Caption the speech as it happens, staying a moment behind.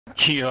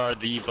You are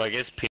the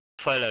biggest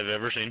pedophile I've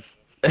ever seen.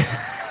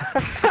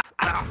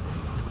 Are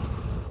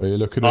you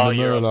looking in the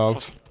mirror,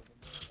 love?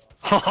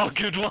 Oh,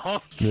 good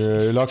one.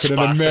 Yeah, you're looking in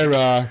the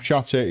mirror.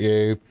 Shot at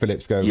you,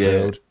 Philip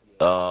Schofield.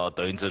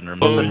 Down syndrome.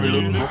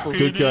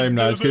 Good game,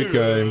 lads. Good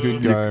game.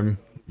 Good game.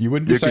 You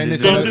wouldn't be saying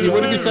this. You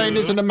wouldn't be saying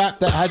this on a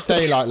map that had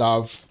daylight,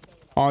 love.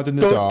 Hide in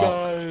the dark.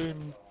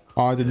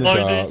 Hide in the dark.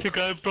 I need to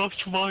go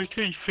brush my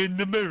teeth in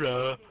the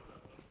mirror.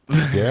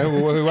 Yeah,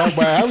 well,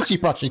 where else you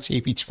brush your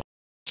teeth, you twats?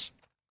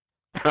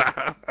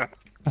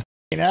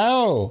 You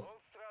know.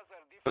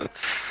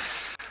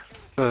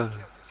 So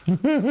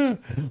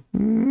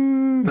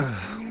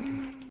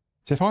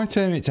if I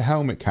turn it to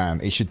helmet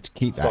cam, it should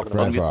keep that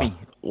forever.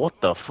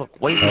 What the fuck?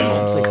 Why is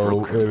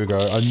Oh, here we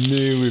go. I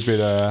knew we'd be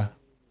there.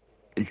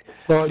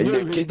 Oh,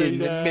 look,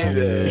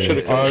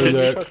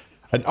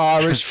 an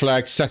Irish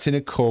flag set in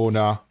a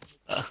corner.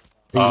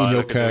 Eating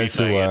your curds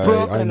away.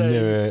 I knew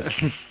it.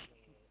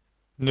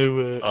 Knew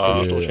it.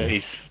 Oh,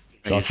 he's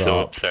so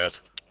upset.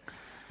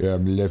 Yeah,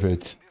 I'm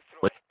livid.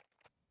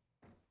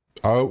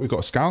 Oh, we've got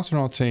a scout on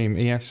our team.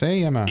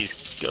 EFC, Emma. He's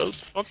go.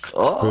 Fuck.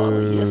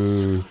 Oh, yes.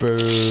 Boo.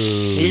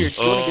 Here,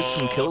 do you want to get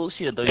some kills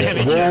here?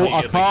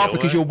 I can't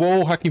because you're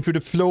wall hacking through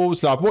the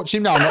floors, love. Watch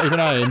him now, I'm not even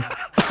aiming.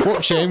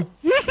 Watch him.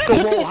 Look at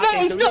that,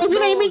 he's not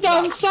even aiming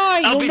down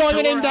sight. You're not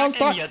even aiming down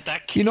sight.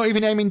 You're not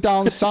even aiming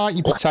down sight,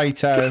 you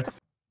potato.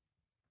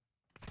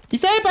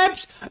 He's there,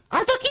 Babs.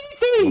 I fucking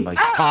hit him.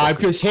 I've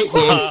just hit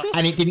you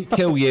and it didn't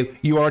kill you.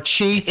 You are a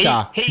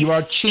cheater. You are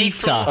a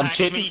cheater. I'm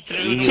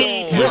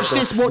cheating. Watch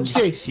this, watch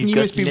this. You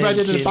must be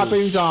redder than a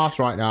baboon's arse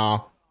right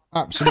now.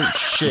 Absolute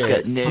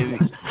shit.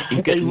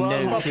 You've got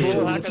no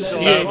kills.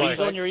 Yeah, he's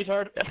on your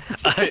retard.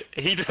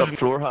 He just Stop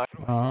floor hack.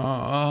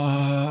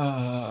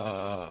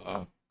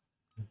 I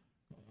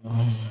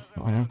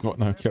have got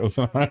no kills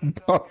on my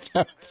boss.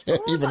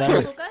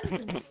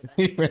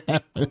 Even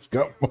Emma's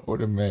got more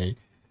than me.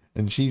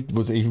 And she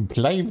wasn't even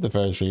playing for the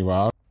first 3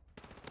 rounds.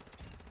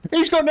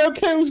 He's got no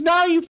kills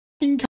now, you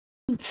fucking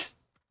cunt!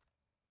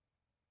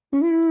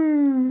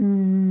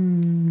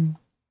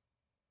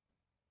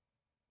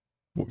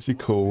 What's he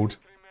called?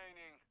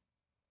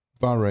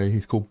 Barry.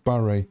 He's called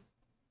Barry.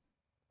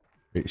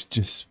 It's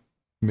just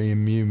me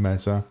and Mew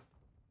Mezza.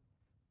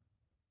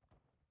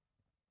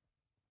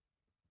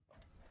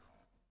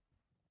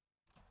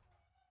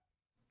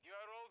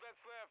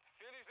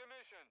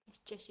 It's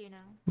just you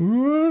now.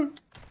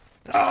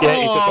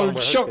 Oh,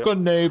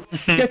 shotgun noob.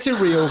 Get a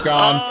real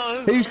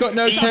gun. He's got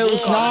no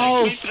kills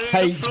now.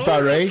 Hates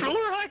Barry.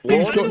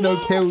 He's got no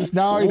kills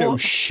now, you little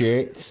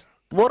shit.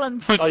 What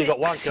on? Oh, you got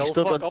 1 kill.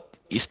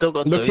 You still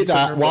got. Look at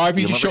that. Why have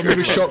you just shot me with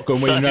a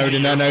shotgun when you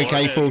know an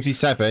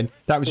AK-47?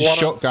 That was a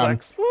shotgun.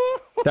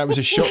 That was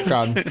a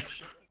shotgun.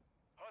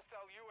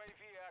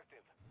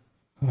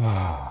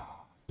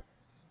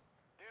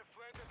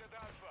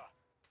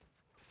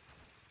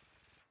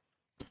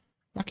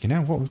 Fucking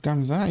hell, what gun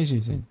was that he's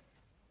using?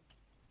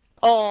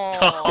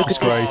 Oh,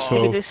 disgraceful.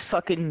 Look at this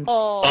fucking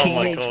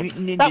my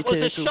God. That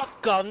was a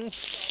shotgun.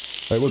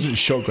 It wasn't a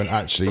shotgun,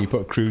 actually. You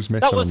put a cruise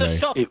missile That was on a me.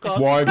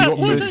 shotgun. Why have you got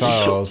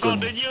missiles?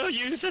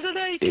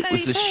 It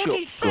was a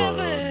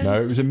shotgun.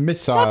 No, it was a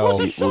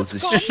missile. It was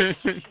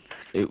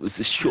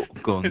a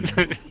shotgun.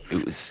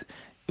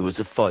 It was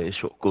a fire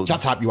shotgun.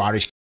 Shut up, you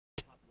Irish.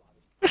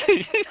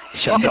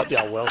 Shut up, you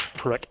Welsh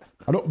prick.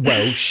 I'm not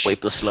Welsh. Wipe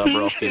the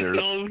slobber off here.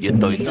 You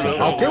don't.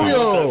 I'll kill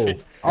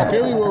you. I'll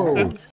kill you.